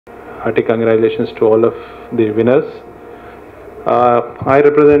hearty congratulations to all of the winners. I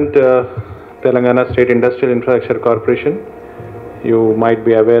represent Telangana State Industrial Infrastructure Corporation. You might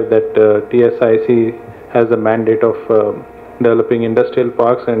be aware that TSIIC has a mandate of developing industrial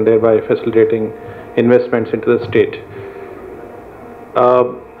parks and thereby facilitating investments into the state.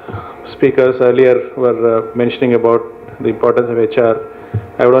 Speakers earlier were mentioning about the importance of HR.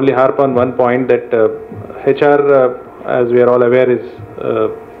 I would only harp on one point that HR, as we are all aware, is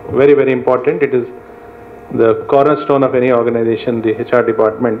very, very important. It is the cornerstone of any organization, the HR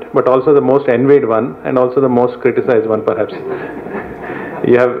department, but also the most envied one and also the most criticized one, perhaps.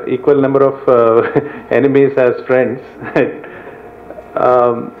 You have equal number of enemies as friends.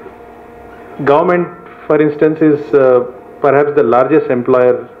 Government, for instance, is perhaps the largest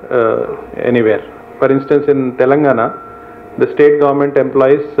employer anywhere. For instance, in Telangana, the state government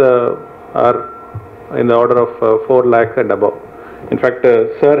employees are in the order of 4 lakhs and above. In fact,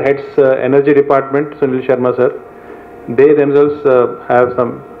 Sir heads Energy Department, Sunil Sharma Sir. They themselves have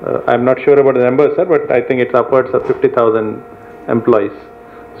some, I'm not sure about the numbers, sir, but I think it's upwards of 50,000 employees.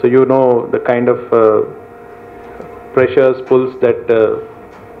 So you know the kind of pressures, pulls that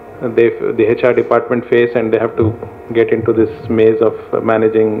the HR department face, and they have to get into this maze of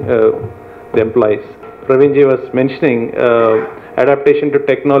managing the employees. Pravinji was mentioning adaptation to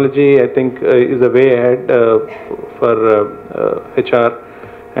technology, I think, is a way ahead for HR,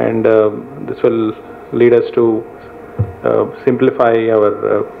 and this will lead us to simplify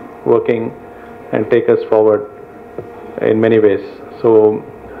our working and take us forward in many ways. So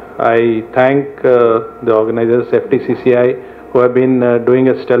I thank the organizers, FTCCI, who have been doing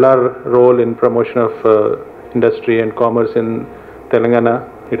a stellar role in promotion of industry and commerce in Telangana.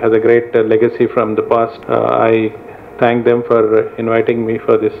 It has a great legacy from the past. I thank them for inviting me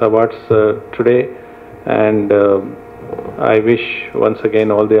for this awards today, and I wish once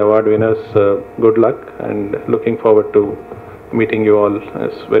again all the award winners good luck, and looking forward to meeting you all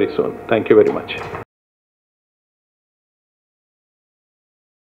very soon. Thank you very much.